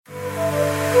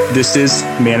This is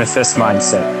Manifest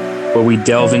Mindset, where we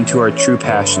delve into our true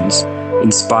passions,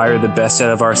 inspire the best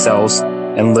out of ourselves,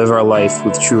 and live our life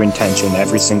with true intention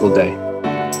every single day.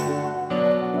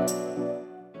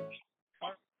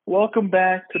 Welcome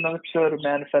back to another episode of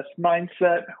Manifest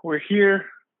Mindset. We're here,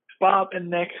 Bob and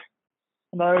Nick,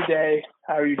 another day.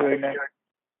 How are you doing, Nick?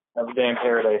 Another day in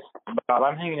paradise. Bob,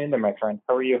 I'm hanging in there, my friend.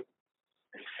 How are you?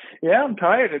 Yeah, I'm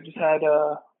tired. I just had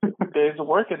days of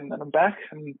work and I'm back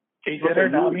and ate dinner.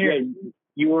 Now I'm here.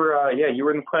 You were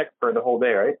in the clinic for the whole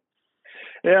day, right?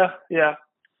 Yeah.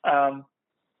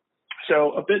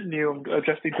 So a bit new. I'm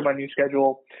adjusting to my new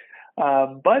schedule,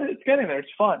 but it's getting there.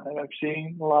 It's fun. I'm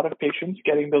seeing a lot of patients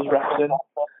getting those reps in.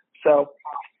 So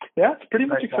yeah, it's pretty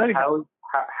much exciting. How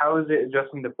is it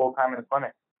adjusting to full time in the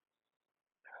clinic?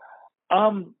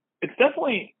 It's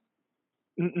definitely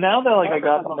now that I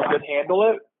got a good handle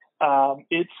it.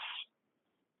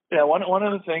 One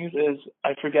of the things is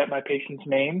I forget my patient's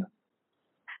name,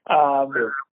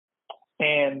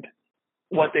 and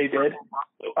what they did,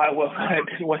 what I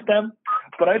did with them,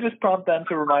 but I just prompt them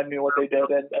to remind me what they did,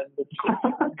 and it's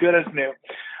good as new.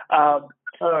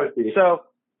 So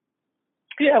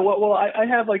yeah, well, I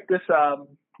have like this. So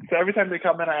every time they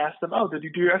come in, I ask them, "Oh, did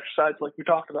you do your exercise like we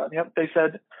talked about?" And yep, they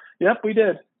said, "Yep, we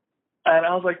did." And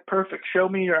I was like, perfect, show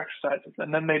me your exercises.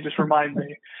 And then they just remind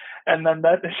me. And then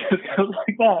that just goes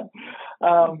like that.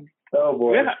 Oh,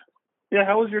 boy. Yeah,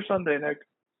 how was your Sunday, Nick?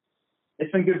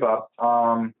 It's been good, Bob.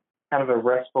 Kind of a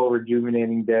restful,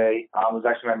 rejuvenating day. It was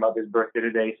actually my mother's birthday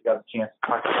today, so got a chance to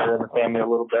talk to her and the family a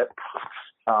little bit.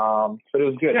 But it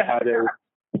was good. Yeah. Happy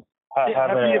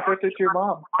birthday to your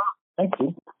mom. Thank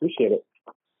you. Appreciate it.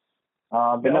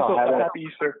 Happy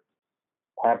Easter.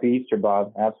 Happy Easter,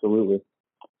 Bob. Absolutely.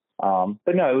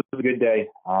 But no, it was a good day.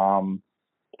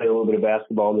 Played a little bit of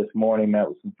basketball this morning, met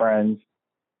with some friends,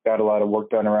 got a lot of work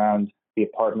done around the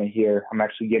apartment here. I'm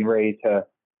actually getting ready to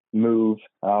move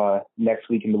next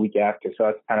week and the week after, so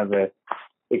that's kind of a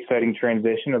exciting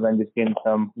transition, and then just getting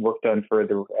some work done for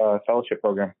the fellowship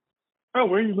program. Oh,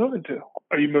 where are you moving to?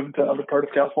 Are you moving to another part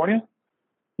of California?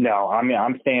 No,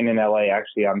 I'm staying in LA.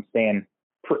 Actually, I'm staying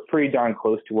pretty darn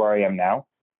close to where I am now.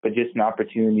 But just an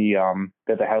opportunity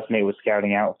that the housemate was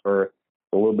scouting out for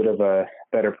a little bit of a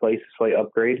better place, a slight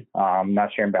upgrade.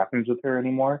 Not sharing bathrooms with her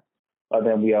anymore.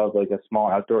 Then we have like a small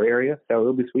outdoor area, so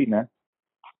it'll be sweet, man.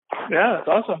 Yeah, that's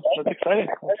awesome. That's exciting.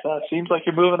 It seems like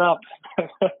you're moving up.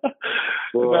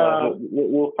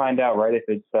 We'll find out, right? If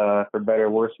it's for better or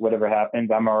worse, whatever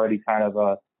happens. I'm already kind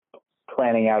of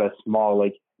planning out a small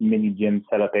like mini gym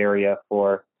setup area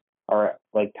for our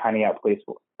like tiny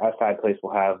outside place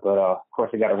we'll have, but of course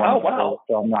I got to run. Oh, wow.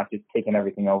 So I'm not just taking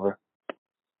everything over.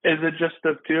 Is it just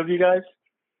the two of you guys?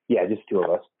 Yeah, just two of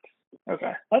us.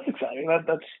 Okay, that's exciting.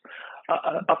 That's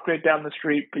an upgrade down the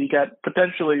street, but you got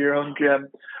potentially your own gym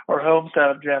or home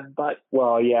setup gym. But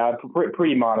well, yeah,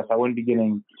 pretty modest. I wouldn't be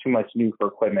getting too much new for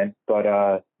equipment, but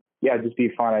yeah, it'd just be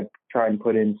fun. I'd try and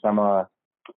put in some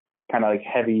kind of like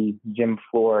heavy gym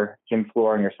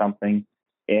flooring or something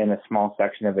in a small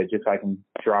section of it, just so I can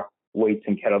drop weights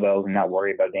and kettlebells and not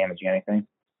worry about damaging anything.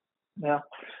 Yeah,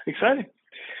 exciting.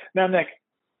 Now, Nick,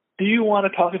 do you want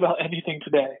to talk about anything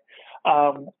today?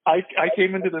 I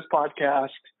came into this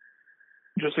podcast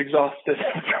just exhausted.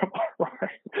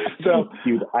 So,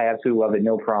 dude, I absolutely love it.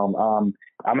 No problem.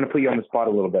 I'm going to put you on the spot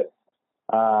a little bit,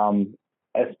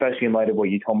 especially in light of what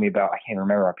you told me about. I can't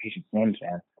remember our patient's names,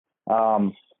 man.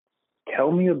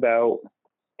 Tell me about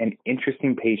an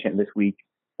interesting patient this week,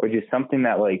 or just something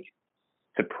that like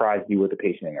surprised you with the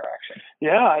patient interaction.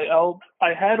 Yeah,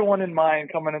 I had one in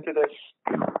mind coming into this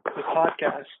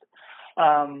podcast.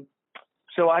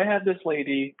 So I had this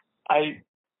lady.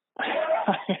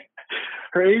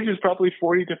 Her age is probably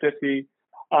 40 to 50.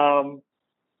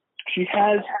 She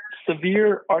has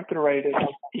severe arthritis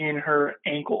in her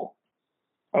ankle.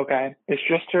 Okay, it's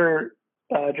just her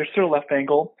left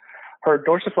ankle. Her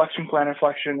dorsiflexion, plantar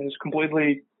flexion is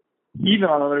completely even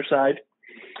on the other side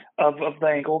of the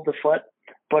ankle, the foot,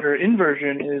 but her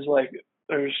inversion is like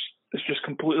it's just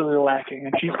completely lacking,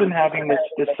 and she's been having this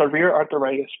severe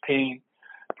arthritis pain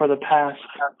for the past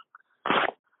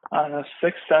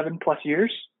 6-7+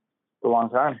 years. A long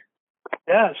time.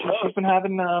 Yeah, she's been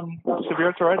having severe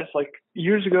arthritis. Like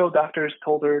years ago, doctors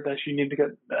told her that she needed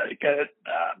to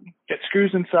get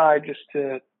screws inside just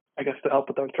to help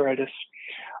with arthritis,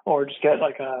 or just get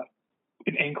like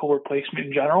an ankle replacement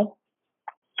in general.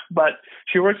 But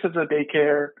she works as a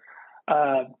daycare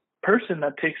person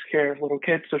that takes care of little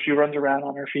kids, so she runs around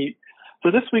on her feet.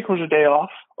 So this week was her day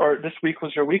off, or this week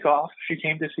was her week off. She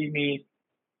came to see me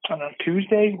on a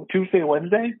Tuesday,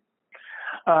 Wednesday.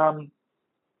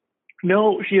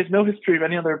 No, she has no history of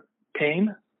any other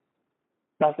pain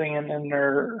nothing in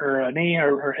her knee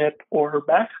or her hip or her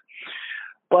back.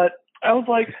 But I was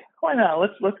like, why not?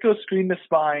 Let's go screen the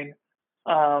spine.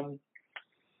 But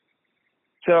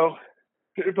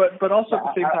also at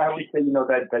the same time, I would say,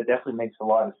 that definitely makes a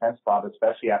lot of sense, Bob,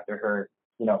 especially after her,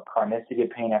 chronicity of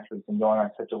pain after it's been going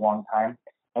on such a long time.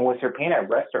 And was her pain at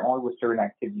rest or only with certain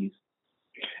activities?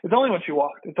 It's only when she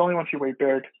walked. It's only when she weight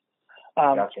bared.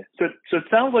 Gotcha. So it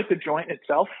sounds like the joint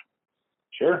itself.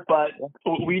 Sure. But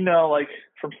we know, like,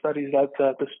 from studies that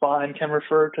the spine can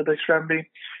refer to the extremity.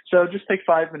 So just take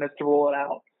 5 minutes to roll it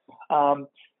out.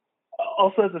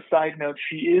 Also, as a side note,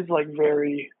 she is, like,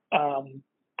 very, I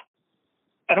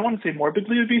don't want to say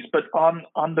morbidly obese, but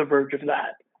on the verge of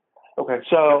that. Okay.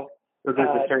 So there's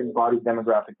a certain body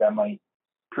demographic that might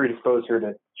predispose her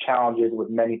to challenges with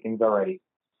many things already.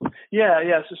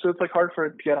 Yeah. So it's like hard for her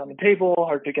to get on the table,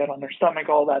 hard to get on her stomach,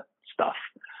 all that stuff.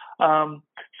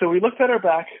 So we looked at her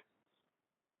back,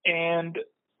 and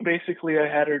basically I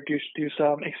had her do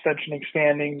some extension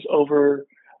expandings over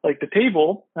like the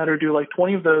table. I had her do like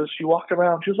 20 of those. She walked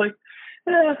around. She was like,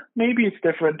 maybe it's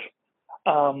different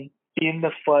in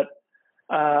the foot.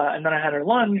 And then I had her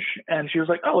lunge, and she was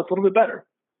like, oh, it's a little bit better.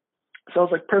 So I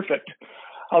was like, perfect.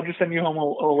 I'll just send you home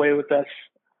away with this.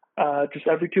 Just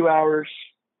every 2 hours,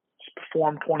 just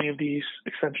perform 20 of these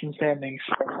extension standings.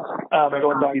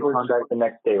 Going backwards. Contact the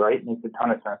next day, right? Makes a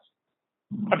ton of sense.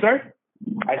 I'm sorry?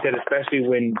 I said, especially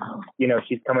when,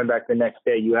 she's coming back the next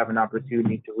day, you have an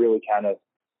opportunity to really kind of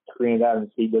screen it out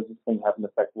and see, does this thing have an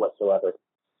effect whatsoever?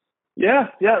 Yeah,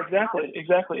 exactly.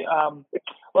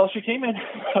 Well, she came in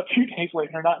a few days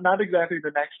later, not exactly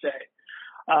the next day.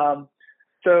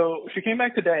 So she came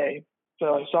back today.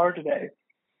 So I saw her today,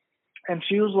 and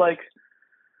she was like,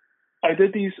 I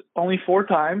did these only 4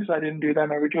 times. I didn't do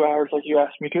them every 2 hours like you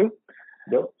asked me to.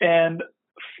 Yep. And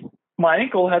my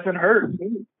ankle hasn't hurt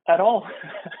at all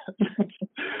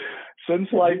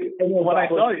since like when I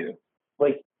saw you.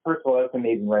 Like, first of all, that's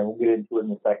amazing, right? We'll get into it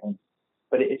in a second.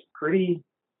 But it's pretty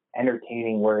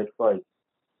entertaining where it's like,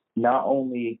 not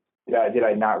only did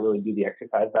I not really do the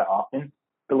exercise that often,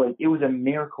 but like it was a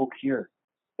miracle cure,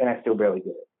 and I still barely did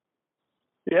it.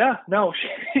 Yeah, no,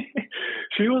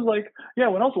 she was like, yeah,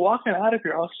 when I was walking out of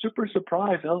here, I was super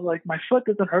surprised. I was like, my foot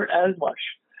doesn't hurt as much.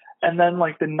 And then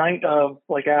like the night of,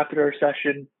 like after our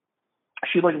session,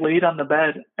 she like laid on the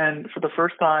bed, and for the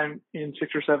first time in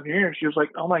 6 or 7 years, she was like,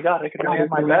 oh my God, I can lay on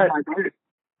my bed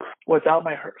without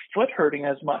my foot hurting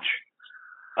as much.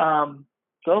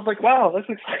 So I was like, wow, that's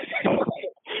exciting.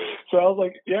 So I was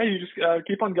like, yeah, you just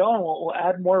keep on going. We'll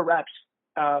add more reps,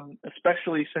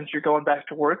 especially since you're going back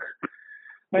to work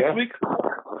next week.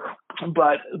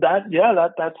 But that's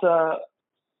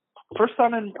first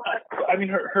time in. I mean,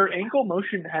 her ankle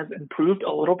motion has improved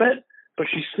a little bit, but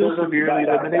she's still severely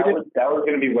limited. That was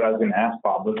going to be what I was going to ask,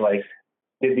 Bob. Was like,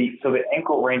 so the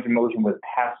ankle range of motion was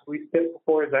passively stiff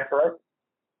before? Is that correct?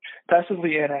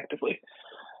 Passively and actively.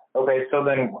 Okay, so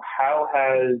then how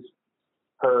has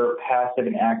her passive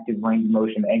and active range of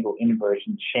motion ankle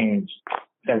inversion changed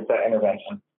since that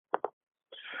intervention?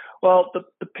 Well, the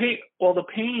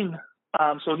pain.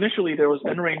 So initially there was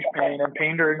in-range pain and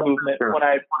pain during movement when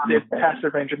I did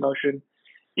passive range of motion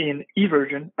in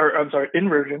inversion. That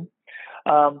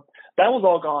was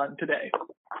all gone today.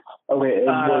 Okay,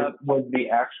 was the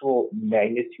actual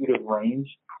magnitude of range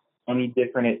any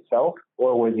different itself,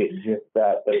 or was it just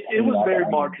that? It was very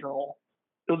marginal.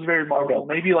 It was very marginal.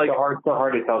 Okay. Maybe like so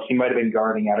hard to tell. She might have been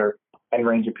guarding at her end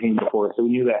range of pain before, so we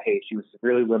knew that. Hey, she was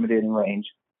severely limited in range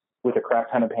with a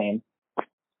crap ton of pain.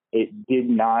 It did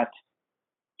not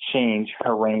change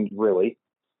her range really,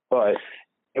 but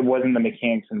it wasn't the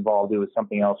mechanics involved. It was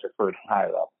something else referred higher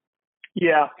level.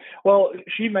 Yeah. Well,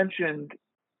 she mentioned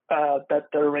that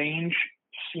the range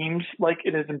seems like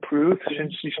it has improved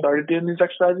since she started doing these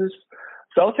exercises.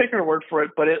 So I'll take her word for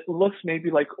it, but it looks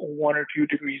maybe like 1 or 2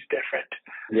 degrees different.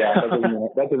 Yeah,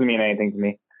 that doesn't mean anything to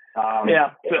me.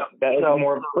 That is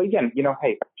more. But again,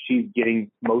 hey, she's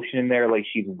getting motion in there. Like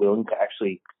she's willing to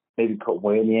actually maybe put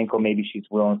weight in the ankle. Maybe she's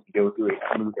willing to go through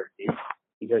a smoother gait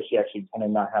because she actually kind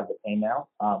of not have the pain now.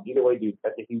 Either way, dude,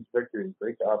 that's a huge victory.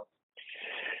 Great job.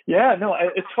 Yeah, no,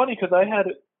 it's funny because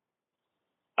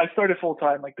I started full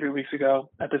time like 3 weeks ago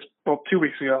 2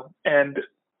 weeks ago, and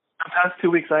the past 2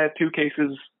 weeks I had 2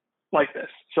 cases like this.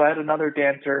 So I had another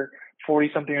dancer,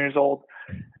 40-something years old,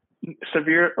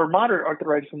 severe or moderate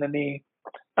arthritis in the knee.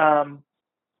 I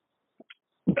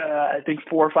think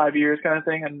 4 or 5 years kind of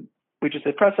thing, and we just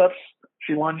did press ups.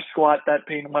 She lunged, squat, that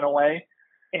pain went away,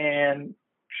 and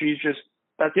she's just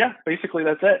basically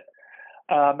that's it.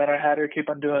 And I had her keep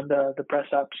on doing the press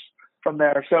ups from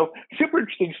there. So super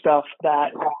interesting stuff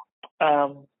that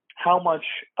how much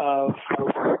of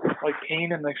like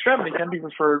pain in the extremity can be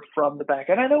referred from the back.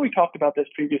 And I know we talked about this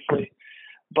previously,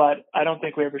 but I don't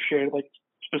think we ever shared like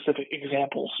specific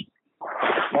examples.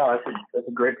 No, that's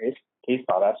a great case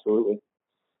thought. Absolutely.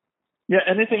 Yeah.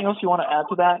 Anything else you want to add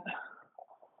to that?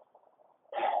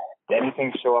 Did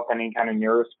anything show up any kind of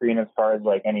neuroscreen as far as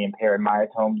like any impaired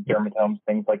myotomes, dermatomes,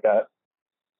 things like that?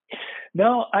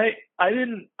 No, I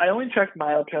didn't. I only checked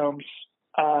myotomes.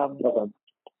 Okay.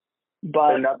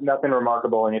 But nothing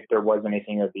remarkable, and if there was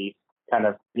anything, of the kind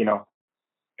of,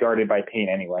 guarded by pain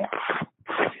anyway.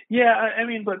 Yeah, I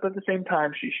mean, but at the same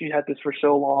time, she had this for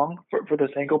so long for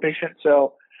this ankle patient,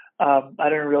 so I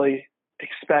didn't really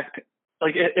expect,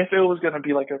 like, if it was going to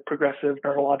be like a progressive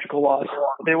neurological loss,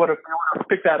 they would have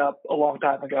picked that up a long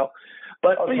time ago.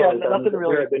 But yeah, nothing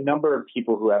really. The number of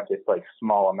people who have just like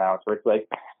small amounts where it's like,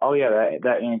 oh yeah,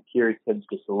 that anterior tib's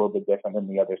just a little bit different than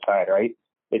the other side, right?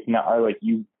 It's not like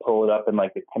you pull it up and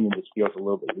like the tendon just feels a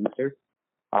little bit looser.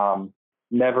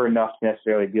 Never enough to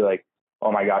necessarily be like,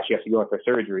 oh my gosh, you have to go in for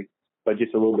surgery, but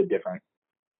just a little bit different.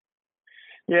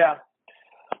 Yeah.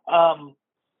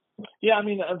 Yeah, I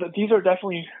mean, these are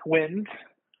definitely wins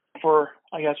for,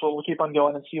 I guess, we'll keep on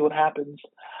going and see what happens.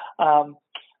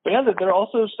 But yeah, there are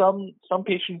also some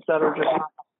patients that are just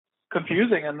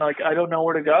confusing and like, I don't know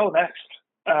where to go next.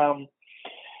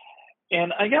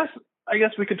 And I guess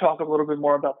we could talk a little bit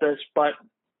more about this, but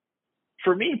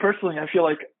for me personally, I feel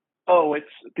like,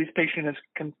 this patient is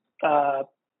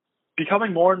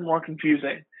becoming more and more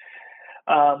confusing.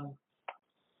 And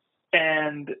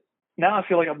now I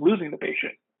feel like I'm losing the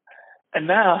patient. And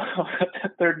now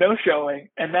they're no showing,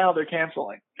 and now they're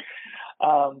canceling.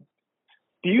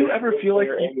 Do you ever feel like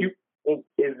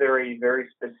is there a very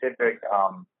specific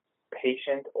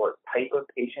patient or type of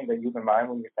patient that you have in mind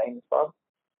when you're saying this, Bob?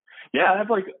 Yeah, I have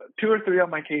like 2 or 3 on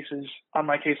my cases on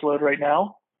my caseload right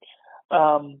now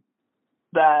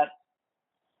that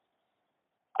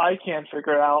I can't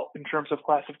figure out in terms of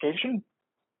classification.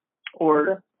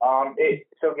 Or it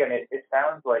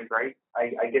sounds like, right?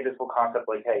 I get this whole concept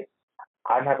like, hey,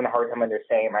 I'm having a hard time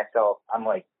understanding it myself. I'm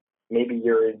like, maybe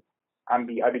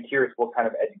I'd be curious what kind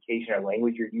of education or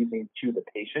language you're using to the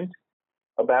patient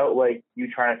about like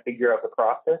you trying to figure out the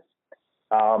process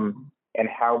and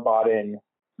how bought in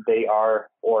they are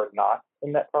or not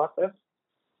in that process.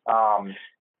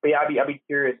 But yeah, I'd be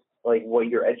curious like what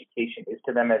your education is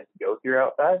to them as you go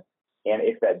throughout that, and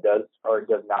if that does or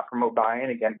does not promote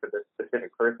buy-in again for the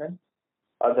specific person.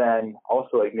 Then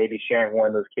also like maybe sharing one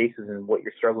of those cases and what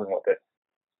you're struggling with it.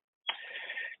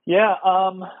 Yeah,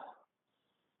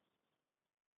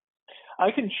 I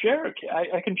can share a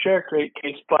great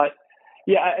case, but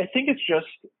yeah, I think it's just,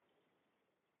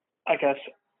 I guess,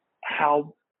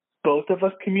 how both of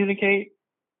us communicate.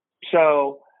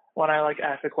 So when I like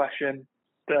ask a question,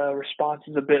 the response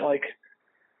is a bit like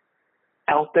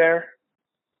out there.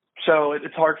 So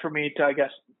it's hard for me to, I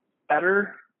guess,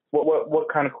 better. What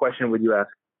kind of question would you ask?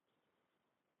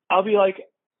 I'll be like,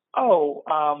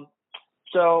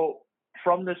 so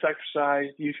from this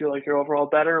exercise, do you feel like you're overall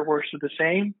better, worse, or the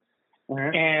same?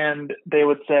 Mm-hmm. And they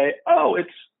would say,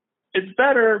 it's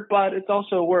better, but it's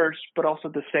also worse, but also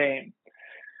the same.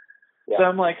 Yeah. So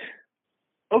I'm like,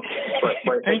 okay.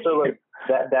 Right. So like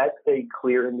that's a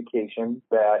clear indication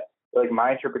that, like,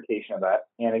 my interpretation of that,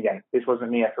 and again, this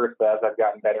wasn't me at first, but as I've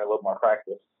gotten better, a little more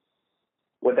practice,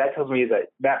 what that tells me is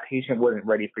that patient wasn't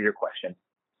ready for your question.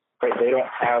 Right? They don't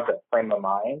have that frame of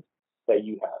mind that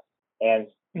you have, and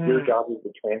your job is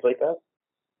to translate that.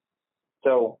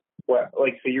 So so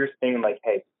you're saying like,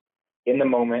 hey, in the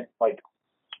moment, like,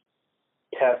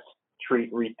 test,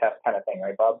 treat, retest kind of thing,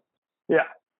 right, Bob? Yeah.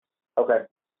 Okay.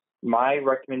 My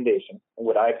recommendation,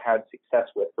 what I've had success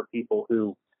with for people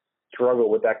who struggle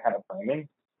with that kind of framing,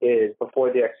 is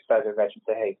before the exercise intervention,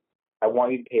 say, hey, I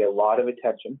want you to pay a lot of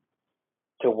attention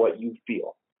to what you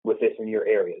feel with this in your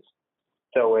areas.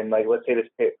 So let's say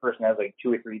this person has like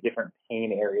 2 or 3 different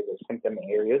pain areas or symptom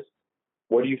areas.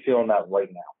 What do you feel in that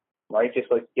right now? Right?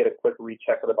 Just like get a quick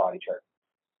recheck of the body chart.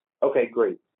 Okay,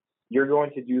 great. You're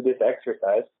going to do this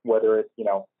exercise, whether it's,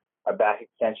 a back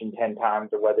extension 10 times,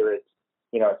 or whether it's,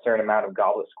 a certain amount of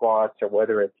goblet squats, or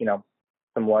whether it's,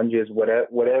 some lunges,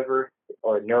 whatever,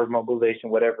 or nerve mobilization,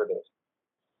 whatever it is.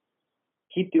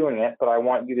 Keep doing it, but I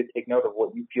want you to take note of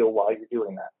what you feel while you're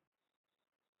doing that.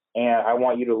 And I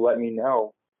want you to let me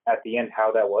know at the end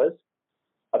how that was.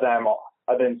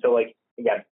 So like,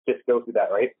 again, just go through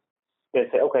that, right? Then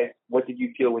say, okay, what did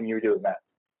you feel when you were doing that?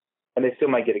 And they still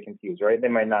might get it confused, right? They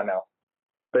might not know.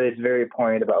 But it's very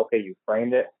pointed about, okay, you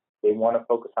framed it. They want to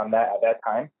focus on that at that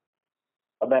time.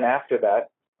 And then after that,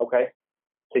 okay,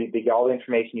 so you get all the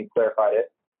information, you clarified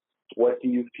it. What do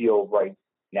you feel right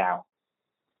now.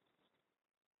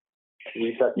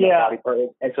 Reset the Yeah. body part.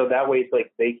 And so that way it's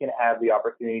like they can have the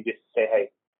opportunity just to say, hey,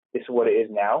 this is what it is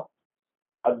now.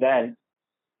 Then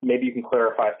maybe you can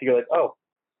clarify. So you're like, oh,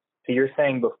 so you're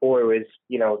saying before it was,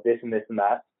 this and this and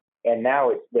that, and now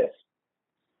it's this.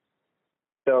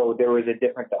 So there was a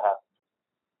difference that happened.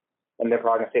 And they're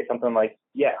probably going to say something like,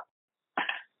 yeah.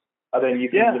 Then you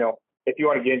can, if you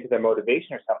want to get into their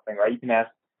motivation or something, right, you can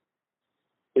ask,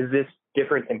 is this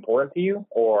difference important to you?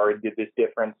 Or did this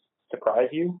difference surprise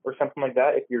you? Or something like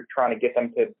that. If you're trying to get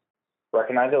them to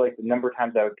recognize it, like the number of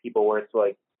times I have people where it's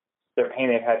like their pain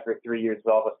they've had for 3 years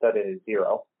all of a sudden is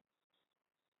zero.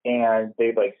 And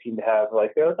they like seem to have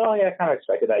like, they're like, oh yeah, I kind of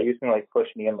expected that. You're just going to like push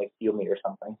me and like heal me or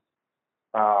something.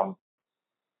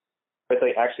 But it's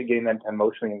like actually getting them to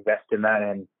emotionally invest in that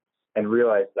and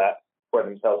realize that for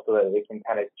themselves so that they can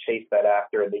kind of chase that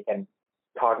after and they can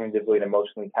cognitively and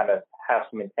emotionally kind of have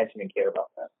some intention and care about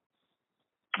that.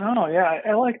 Oh yeah,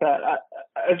 I like that.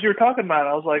 As you were talking about it,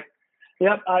 I was like,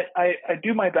 yep, I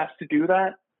do my best to do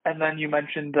that. And then you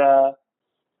mentioned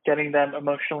getting them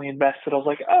emotionally invested. I was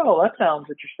like, oh, that sounds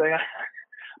interesting.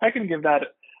 I can give that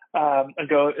a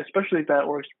go, especially if that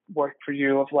worked for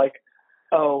you. Of like,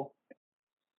 oh,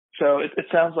 so it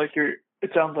sounds like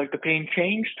the pain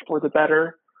changed for the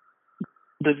better.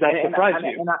 Does that surprise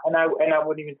you? And I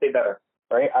wouldn't even say better,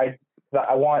 right?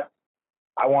 I want,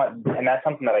 and that's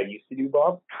something that I used to do,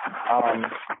 Bob.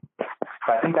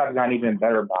 But I think I've gotten even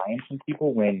better buy-in from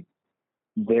people when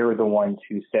they're the ones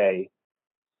who say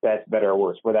that's better or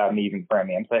worse without me even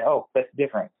framing. I'm saying, oh, that's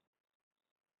different.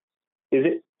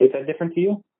 Is that different to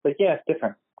you? Like, yeah, it's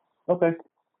different. Okay.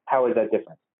 How is that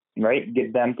different? Right?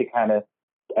 Get them to kind of,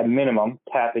 at minimum,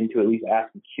 tap into at least ask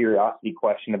a curiosity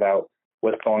question about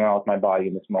what's going on with my body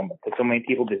in this moment. Because so many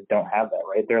people just don't have that,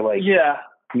 right? They're like, yeah.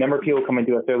 Number of people come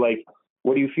into us, they're like,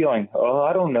 what are you feeling? Oh,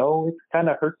 I don't know. It kind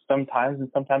of hurts sometimes and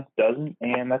sometimes it doesn't,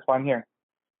 and that's why I'm here.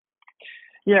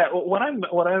 Yeah, when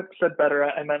I said better,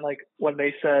 I meant like when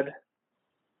they said,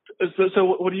 so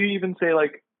what do you even say,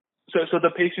 like, so the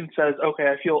patient says, okay,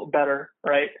 I feel better,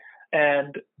 right?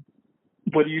 And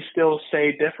would you still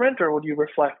say different, or would you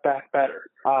reflect back better?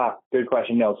 Good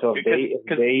question. No. So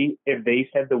if they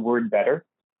said the word better,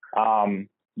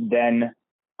 then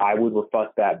I would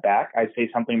reflect that back. I'd say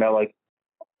something about like,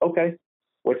 okay,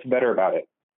 what's better about it?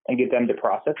 And get them to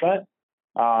process that.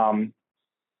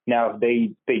 Now,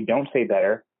 if they don't say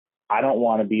better, I don't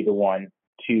want to be the one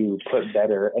to put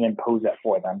better and impose that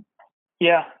for them.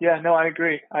 Yeah, no, I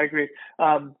agree.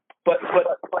 But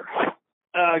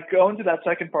going to that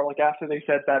second part, like after they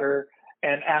said better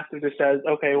and after they says,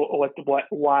 okay,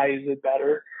 why is it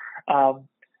better? And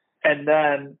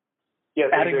then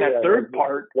adding that third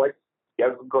part. What?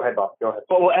 Yeah, go ahead, Bob. Go ahead.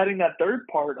 Well, adding that third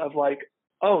part of like,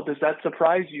 oh, does that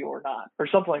surprise you or not? Or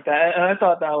something like that. And I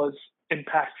thought that was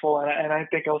impactful. And I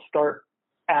think I'll start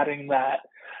adding that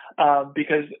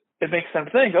because it makes them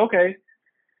think, okay,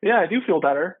 yeah, I do feel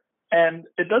better. And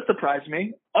it does surprise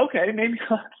me. Okay, maybe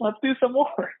let's do some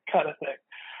more kind of thing.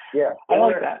 Yeah. I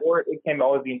like that. Or it can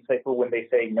always be insightful when they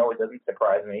say, no, it doesn't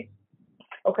surprise me.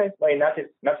 Okay, like not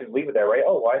just leave it there, right?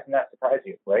 Oh, why doesn't that surprise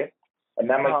you, right? And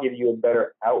that might give you a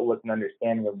better outlook and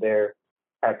understanding of their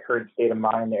kind of current state of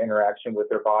mind, their interaction with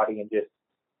their body, and just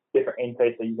different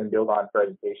insights that you can build on for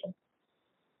education.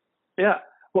 Yeah.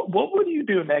 What would you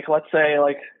do, Nick? Let's say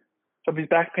like somebody's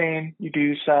back pain, you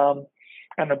do some,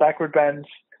 and the backward bends,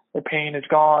 their pain is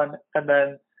gone, and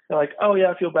then they're like, oh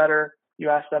yeah, I feel better. You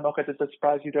ask them, okay, does that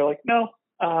surprise you? They're like, no,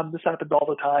 this happens all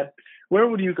the time. Where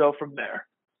would you go from there?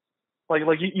 Like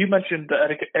you mentioned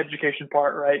the education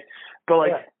part, right? But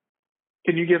like,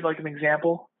 Can you give like an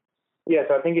example? Yeah,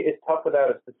 so I think it's tough without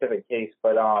a specific case,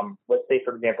 but let's say,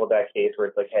 for example, that case where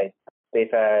it's like, hey, they've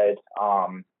had,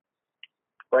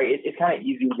 right, it's kind of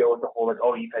easy to go with the whole, like,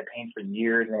 oh, you've had pain for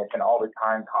years and it's been all the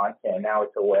time constant and now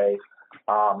it's away,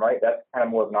 right? That's kind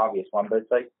of more of an obvious one, but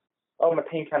it's like, oh, my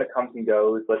pain kind of comes and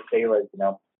goes. Let's say, like,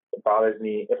 it bothers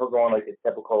me. If we're going like a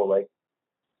typical, like,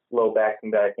 low back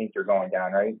thing that I think you're going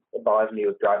down, right? It bothers me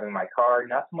with driving my car,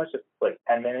 not so much just like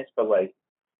 10 minutes, but like,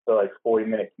 so like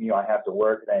 40-minute commute I have to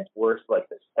work, and then it's worse like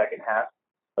the second half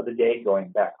of the day, going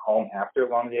back home after a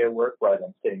long day of work rather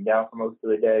than sitting down for most of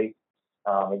the day.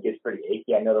 It gets pretty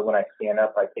achy. I know that when I stand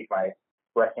up, I take my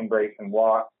resting breaks and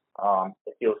walk.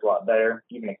 It feels a lot better.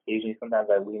 Even occasionally, sometimes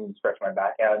I lean and stretch my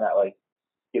back out, and that like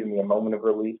gives me a moment of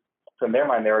relief. So in their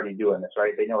mind, they're already doing this,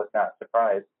 right? They know it's not a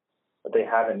surprise, but they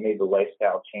haven't made the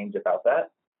lifestyle change about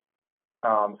that.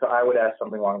 So I would ask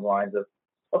something along the lines of,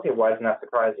 okay, why isn't that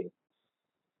surprising?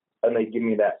 And they give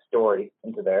me that story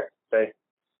into there.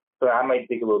 So I might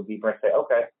dig a little deeper and say,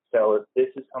 okay, so if this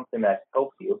is something that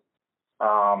helps you,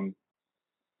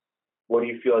 what do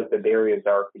you feel like the barriers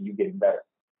are for you getting better?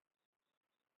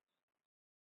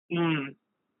 Mm.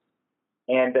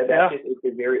 And it's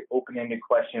a very open-ended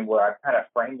question where I kind of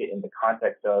framed it in the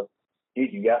context of,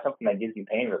 dude, you got something that gives you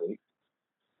pain relief.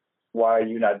 Why are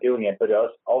you not doing it? But it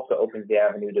also opens the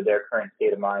avenue to their current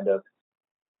state of mind of,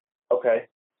 okay,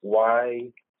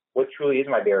 what truly is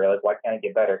my barrier? Like, why can't I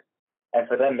get better? And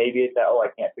for them, maybe it's that, I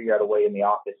can't figure out a way in the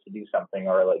office to do something,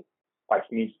 or like my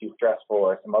commute's too stressful,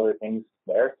 or some other things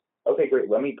there. Okay, great.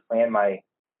 Let me plan my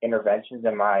interventions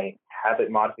and my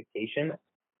habit modification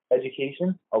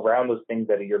education around those things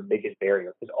that are your biggest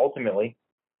barrier. Because ultimately,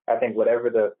 I think whatever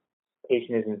the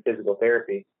patient is in physical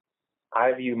therapy,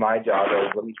 I view my job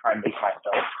as, let me try and make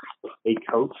myself a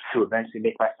coach to eventually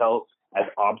make myself as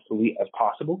obsolete as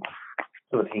possible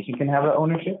so the patient can have that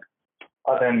ownership.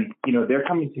 Then, they're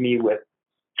coming to me with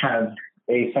kind of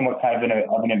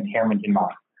an impairment in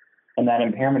mind. And that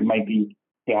impairment might be,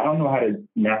 hey, I don't know how to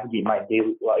navigate my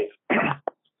daily life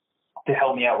to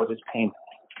help me out with this pain.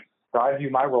 So I view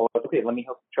my role as, okay, let me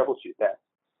help troubleshoot that.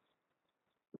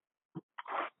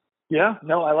 Yeah,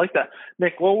 no, I like that.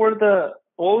 Nick, what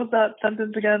was that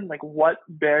sentence again? Like, what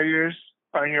barriers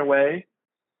are in your way?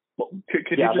 Could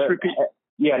you just repeat?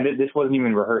 Yeah, this wasn't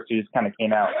even rehearsed. It just kind of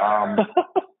came out.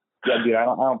 Yeah, dude, I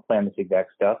don't plan this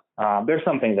exact stuff. There's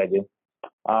some things I do.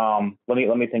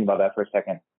 Let me think about that for a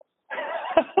second.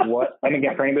 And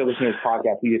again, for anybody listening to this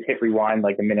podcast, you just hit rewind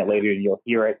like a minute later and you'll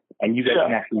hear it, and you guys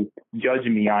can actually judge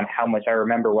me on how much I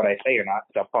remember what I say or not,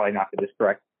 because I'll probably not get this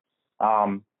correct.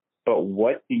 But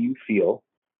what do you feel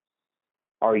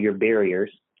are your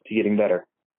barriers to getting better?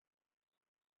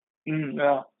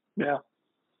 Yeah.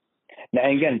 Now,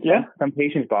 again, some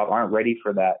patients, Bob, aren't ready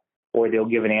for that, or they'll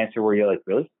give an answer where you're like,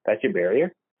 really? That's your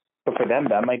barrier? But for them,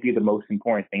 that might be the most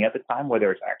important thing at the time,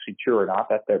 whether it's actually true or not.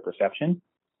 That's their perception.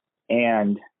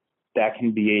 And that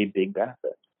can be a big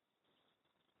benefit.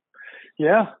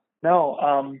 Yeah. No.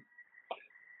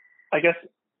 I guess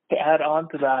to add on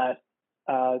to that,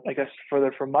 I guess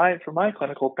further from my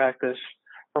clinical practice,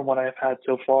 from what I've had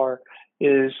so far,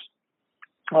 is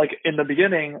like in the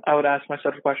beginning, I would ask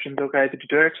myself questions. Okay, did you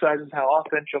do exercises? How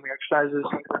often? Show me your exercises.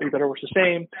 Are you better or worse the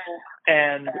same?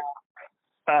 And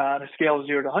on a scale of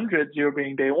 0 to 100, 0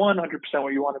 being day one, 100%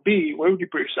 where you want to be, where would you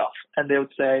put yourself? And they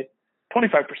would say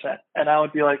 25%. And I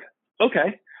would be like,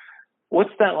 okay, what's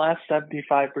that last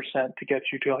 75% to get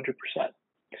you to 100%?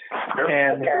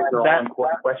 And those are all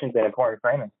important questions and important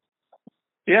framing.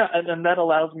 Yeah, and then that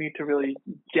allows me to really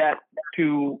get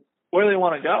to where they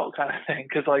want to go, kind of thing.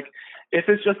 Because like, if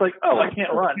it's just like, oh, I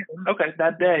can't run, okay,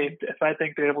 that day, if I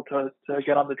think they're able to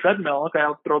get on the treadmill, okay,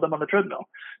 I'll throw them on the treadmill.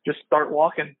 Just start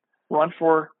walking, run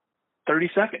for 30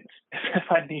 seconds if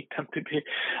I need them to be.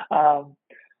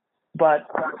 But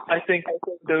I think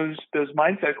those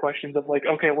mindset questions of like,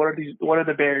 okay, what are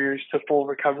the barriers to full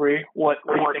recovery? What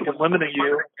do you think is limiting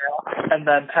you? And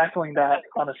then tackling that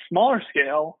on a smaller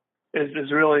scale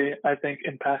is really, I think,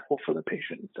 impactful for the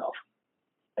patient itself.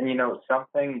 And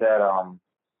something that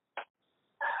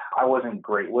I wasn't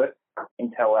great with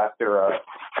until after a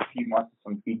few months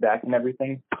of some feedback and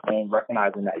everything, and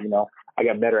recognizing that, I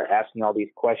got better at asking all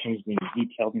these questions, being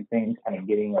detailed and things, kind of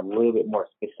getting a little bit more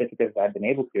specific as I've been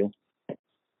able to.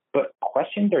 But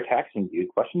questions are taxing, dude.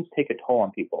 Questions take a toll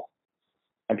on people.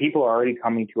 And people are already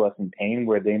coming to us in pain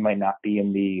where they might not be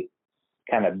in the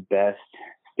kind of best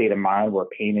state of mind where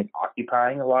pain is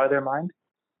occupying a lot of their mind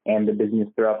and the business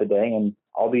throughout the day. And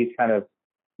all these kind of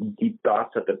deep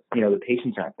thoughts that the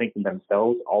patients aren't thinking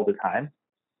themselves all the time,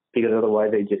 because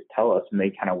otherwise they just tell us and they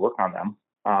kind of work on them,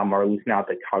 or at least now at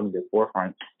the cognitive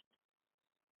forefront.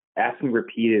 Asking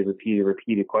repeated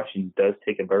questions does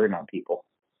take a burden on people.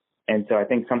 And so I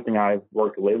think something I've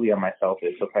worked lately on myself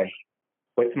is, okay,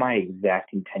 what's my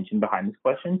exact intention behind this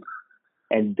question?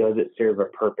 And does it serve a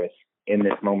purpose in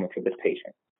this moment for this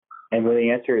patient? And when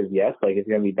the answer is yes, like it's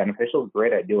going to be beneficial,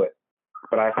 great, I do it.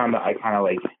 But I found that I kind of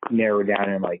like narrow down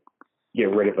and like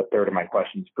get rid of a third of my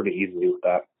questions pretty easily with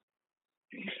that.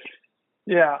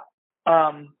 Yeah.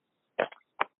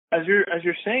 As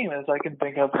you're saying this, I can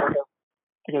think of,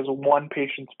 I guess, one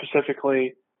patient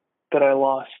specifically that I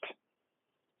lost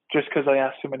just because I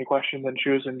asked too many questions and she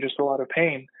was in just a lot of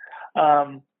pain.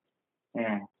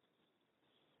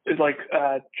 It's like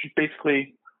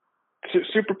basically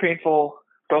super painful,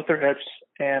 both her hips,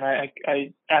 and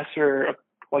I asked her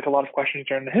like a lot of questions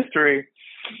during the history,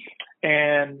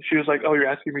 and she was like, "Oh, you're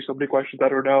asking me so many questions, I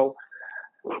don't know."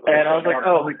 And I was like,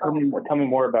 "Oh, tell me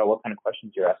more about what kind of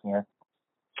questions you're asking her."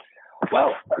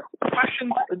 Well,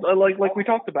 questions like we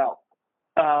talked about.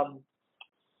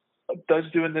 Does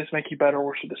doing this make you better or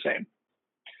worse or the same?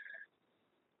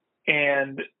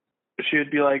 And she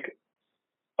would be like,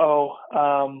 oh,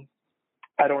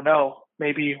 I don't know,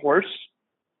 maybe worse.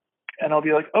 And I'll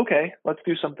be like, okay, let's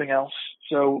do something else.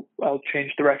 So I'll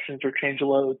change directions or change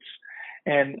loads,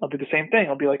 and I'll do the same thing.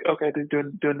 I'll be like, okay,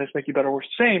 doing this make you better, worse,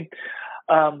 same.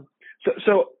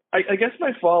 So I guess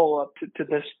my follow up to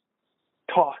this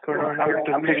talk or to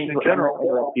the patient in general. I'm going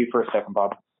to interrupt you for a second,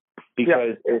 Bob,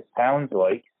 because it sounds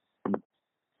like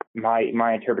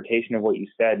my interpretation of what you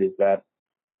said is that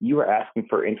you were asking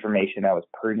for information that was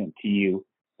pertinent to you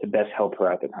to best help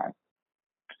her at the time.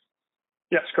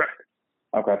 Yes, correct.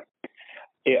 Okay.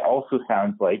 It also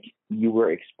sounds like you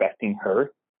were expecting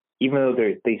her, even though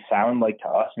they sound like to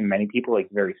us and many people like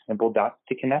very simple dots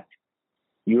to connect,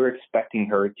 you were expecting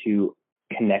her to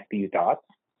connect these dots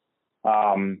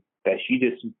that she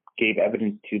just gave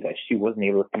evidence to that she wasn't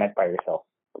able to connect by herself.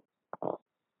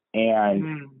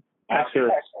 And after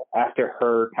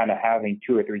her kind of having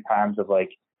 2 or 3 times of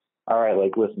like, all right,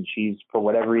 like, listen, she's, for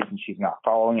whatever reason, she's not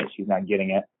following it, she's not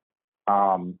getting it.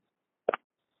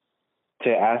 To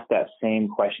ask that same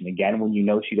question again when you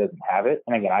know she doesn't have it.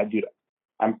 And again,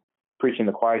 I'm preaching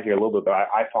the choir here a little bit, but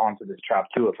I fall into this trap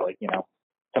too of like,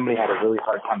 somebody had a really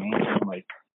hard time answering like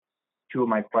 2 of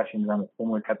my questions on a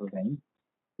similar type of thing.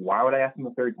 Why would I ask them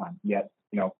a 3rd time? Yet,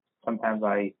 sometimes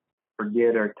I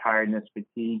forget or tiredness,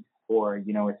 fatigue, or,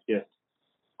 it's just,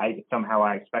 somehow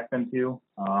I expect them to,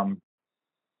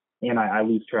 and I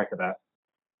lose track of that.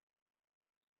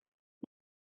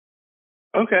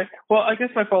 Okay. Well, I guess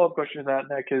my follow-up question to that,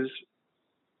 Nick,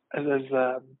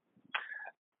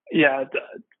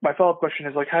 my follow-up question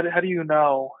is like, how do you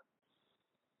know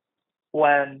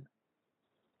when,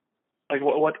 like,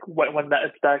 when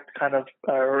it's that kind of,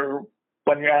 or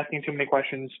when you're asking too many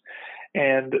questions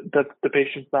and the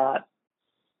patient's not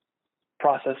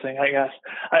processing, I guess.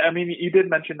 I mean, you did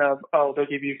mention they'll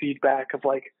give you feedback of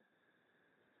like,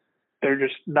 they're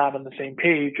just not on the same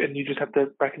page, and you just have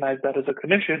to recognize that as a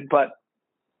clinician, but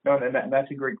no,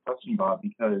 that's a great question, Bob,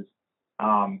 because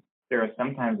there are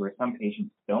some times where some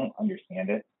patients don't understand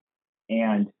it,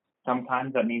 and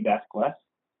sometimes that means ask less.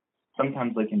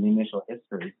 Sometimes, like in the initial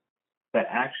history, that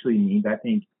actually means, I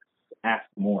think, ask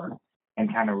more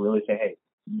and kind of really say, hey,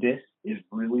 this is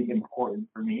really important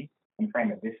for me, and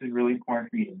frame it. This is really important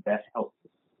for you to best help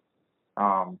you.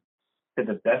 To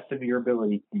the best of your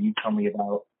ability, can you tell me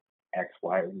about X,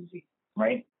 Y, or Z,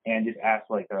 right? And just ask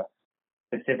like a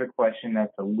specific question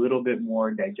that's a little bit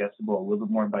more digestible, a little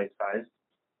bit more bite-sized,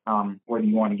 whether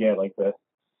you want to get like the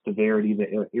severity,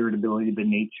 the irritability, the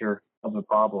nature of the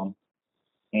problem.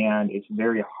 And it's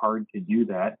very hard to do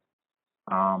that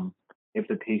if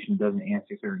the patient doesn't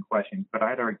answer certain questions. But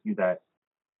I'd argue that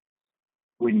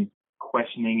when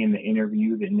questioning in the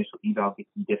interview, the initial eval gets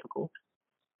difficult,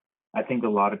 I think a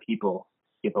lot of people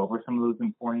skip over some of those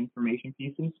important information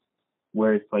pieces,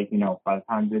 where it's like, by the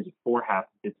time visit 4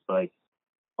 happens, it's like,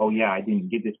 oh yeah, I didn't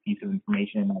get this piece of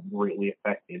information and that greatly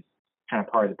affected kind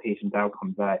of part of the patient's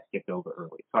outcomes that I skipped over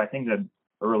early. So I think that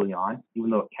early on, even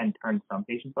though it can turn some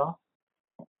patients off,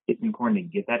 it's important to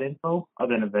get that info,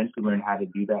 and then eventually learn how to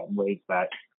do that in ways that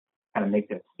kind of make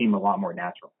it seem a lot more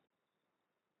natural.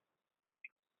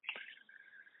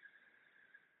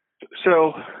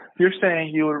 So you're saying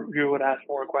you would ask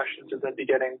more questions in the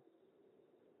beginning,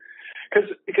 because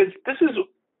this is,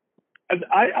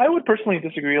 I would personally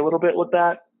disagree a little bit with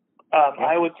that.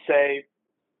 I would say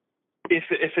if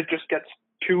it just gets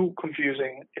too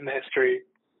confusing in the history,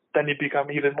 then you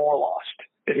become even more lost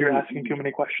if you're asking too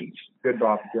many questions. Good,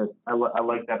 Bob. Good. I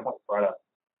like that point brought up.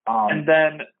 And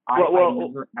then I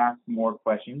never ask more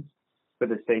questions for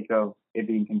the sake of it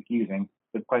being confusing.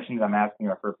 The questions I'm asking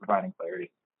are for providing clarity.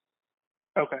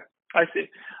 Okay, I see.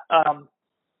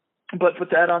 But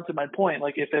to add on to my point,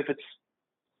 like if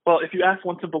you ask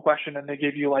one simple question and they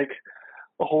give you like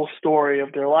a whole story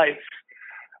of their life,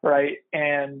 right,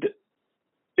 and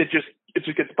it just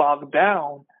gets bogged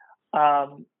down,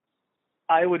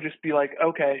 I would just be like,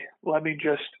 okay, let me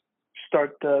just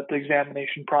start the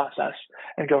examination process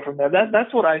and go from there.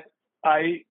 That's what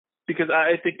because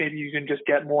I think maybe you can just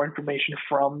get more information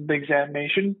from the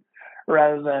examination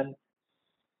rather than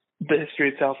the history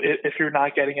itself, if you're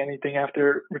not getting anything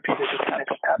after repeated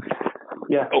attempts.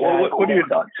 Yeah. What are your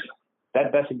thoughts?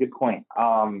 That's a good point.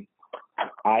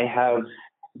 I have,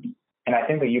 and I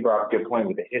think that you brought up a good point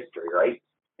with the history, right?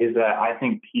 Is that I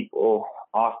think people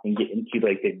often get into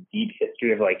like the deep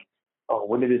history of like, oh,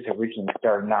 when did this originally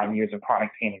start? 9 years of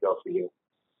chronic pain ago for you.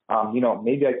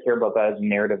 Maybe I care about that as a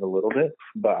narrative a little bit,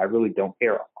 but I really don't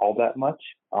care all that much.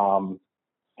 Sounds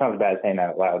bad saying that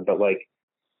out loud, but like,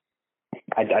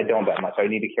 I don't that much. I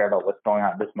need to care about what's going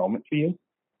on at this moment for you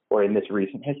or in this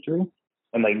recent history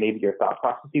and like maybe your thought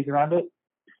processes around it.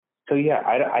 So yeah,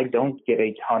 I don't get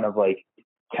a ton of like,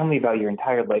 tell me about your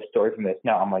entire life story from this.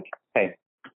 No, I'm like, hey,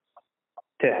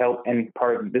 to help. And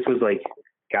part of this was like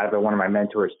guys by one of my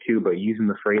mentors too, but using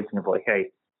the phrasing of like,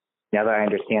 hey, now that I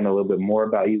understand a little bit more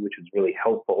about you, which was really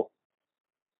helpful,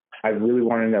 I really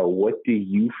want to know, what do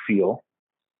you feel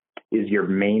is your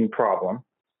main problem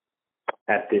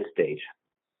at this stage?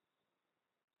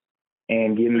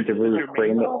 And give me to really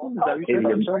frame it.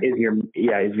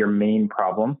 Is your main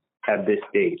problem at this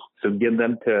stage? So give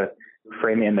them to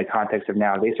frame it in the context of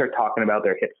now. They start talking about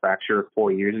their hip fracture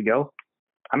 4 years ago.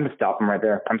 I'm going to stop them right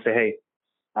there. I'm going to say, hey,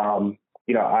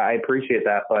 I appreciate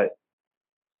that, but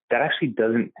that actually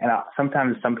doesn't, and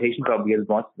sometimes some patients I'll be as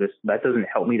blunt as this, that doesn't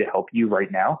help me to help you right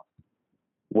now.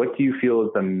 What do you feel is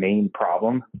the main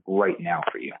problem right now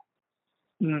for you?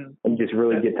 And just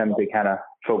really get them to kind of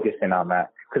focus in on that.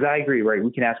 Because I agree, right?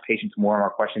 We can ask patients more and more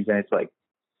questions, and it's like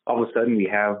all of a sudden we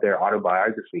have their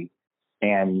autobiography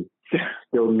and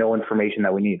still no information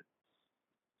that we need.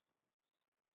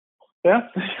 Yeah,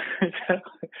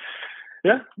 exactly.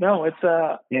 Yeah, no, it's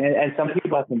and some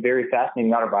people have some very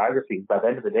fascinating autobiographies. By the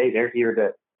end of the day, they're here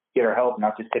to get our help,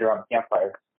 not just sit around the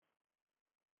campfire.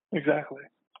 Exactly.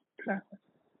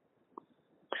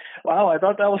 Wow, I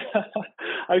thought that was.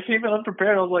 I came in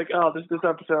unprepared. I was like, oh, this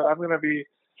episode, I'm gonna be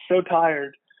so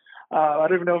tired. I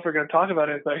don't even know if we're gonna talk about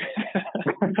anything.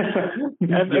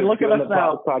 and look at us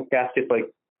now. Podcast, just like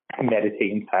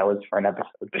meditate in silence for an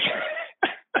episode.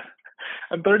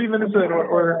 And 30 minutes in,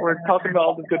 we're talking about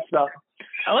all the good stuff.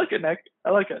 I like it, Nick.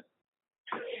 I like it.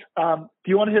 Do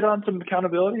you want to hit on some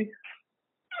accountability?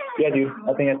 Yeah, dude.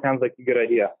 I think that sounds like a good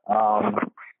idea.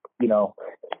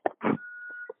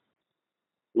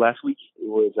 Last week it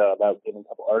was about getting a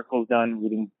couple articles done,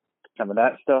 reading some of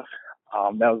that stuff.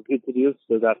 That was good to do.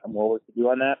 Still got some more work to do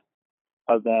on that.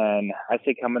 Then I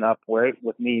say coming up,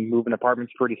 with me moving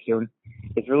apartments pretty soon,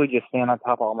 it's really just staying on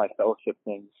top of all my fellowship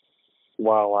things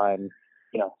while I'm,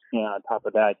 staying on top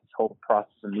of that, this whole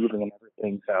process of moving and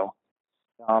everything. So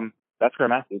that's where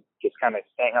I'm at, dude. Just kind of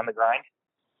staying on the grind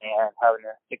and having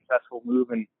a successful move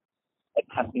and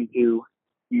attempting to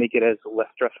make it as less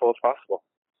stressful as possible.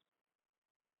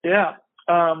 Yeah.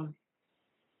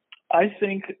 I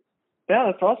think,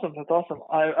 that's awesome. That's awesome.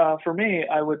 For me,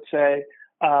 I would say,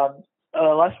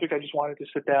 last week I just wanted to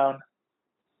sit down,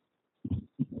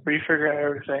 refigure out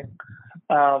everything.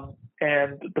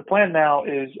 And the plan now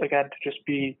is, again, to just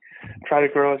try to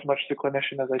grow as much as a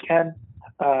clinician as I can,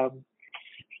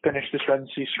 finish this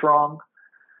residency strong.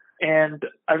 And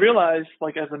I realized,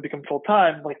 as I become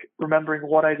full-time, remembering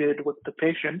what I did with the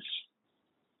patients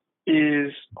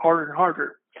is harder and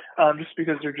harder, just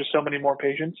because there are just so many more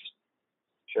patients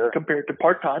compared to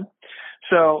part-time.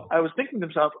 So I was thinking to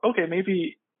myself, okay,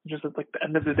 maybe just at the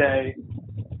end of the day,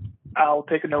 I'll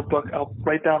take a notebook, I'll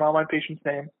write down all my patients'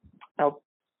 name, I'll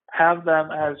have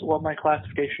them as what my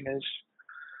classification is,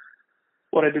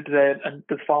 what I did today, and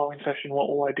the following session, what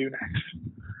will I do next?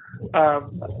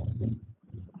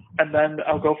 And then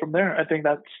I'll go from there. I think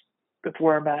that's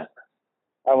where I'm at.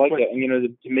 I like it.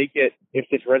 And, to make it, if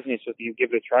this resonates with you,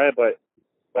 give it a try. But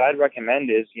what I'd recommend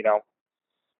is,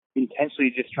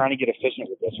 intentionally just trying to get efficient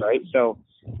with this, right? So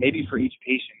maybe for each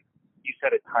patient, you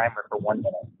set a timer for 1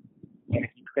 minute. And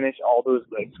if you finish all those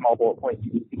small bullet points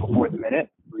before the minute,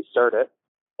 restart it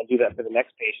and do that for the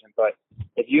next patient. But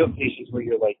if you have patients where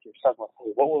you're struggling,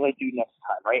 hey, what will I do next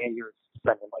time, right? And you're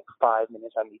spending 5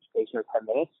 minutes on each patient or 10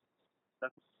 minutes,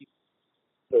 that's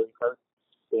very hard,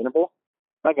 sustainable.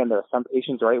 Again, there are some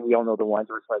patients, right? We all know the ones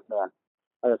where it's man,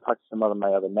 I got to talk to some of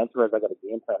my other mentors. I got a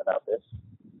game plan about this.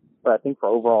 But I think for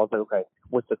overall, it's okay,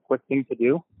 what's a quick thing to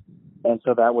do? And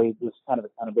so that way, this kind of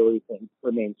accountability thing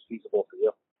remains feasible for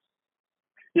you.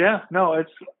 Yeah, no,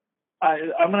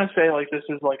 I'm going to say this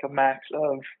is a max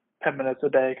of 10 minutes a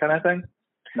day kind of thing.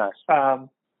 Nice.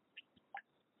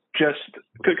 Just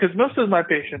because most of my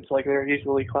patients, they're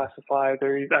easily classified.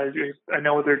 I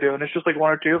know what they're doing. It's just 1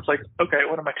 or 2. It's okay,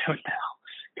 what am I doing now?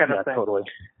 Kind of thing. Totally.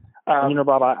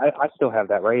 Bob, I still have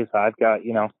that, right? So I've got,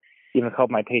 even a couple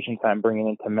of my patients I'm bringing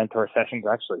into mentor sessions.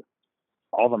 Actually,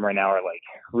 all of them right now are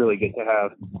really good to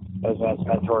have as a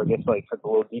mentor, just for the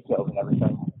little details and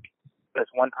everything. This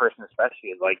one person especially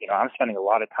is I'm spending a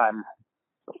lot of time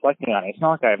reflecting on it. It's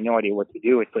not I have no idea what to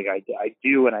do. It's I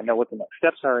do, and I know what the next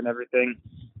steps are and everything.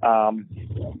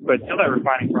 But still that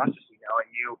refining process, and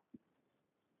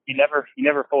you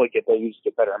never fully get there. You just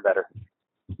get better and better.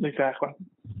 Exactly.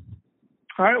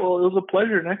 All right. Well, it was a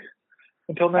pleasure, Nick.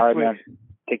 Until next week. Man.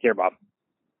 Take care, Bob.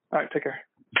 All right. Take care.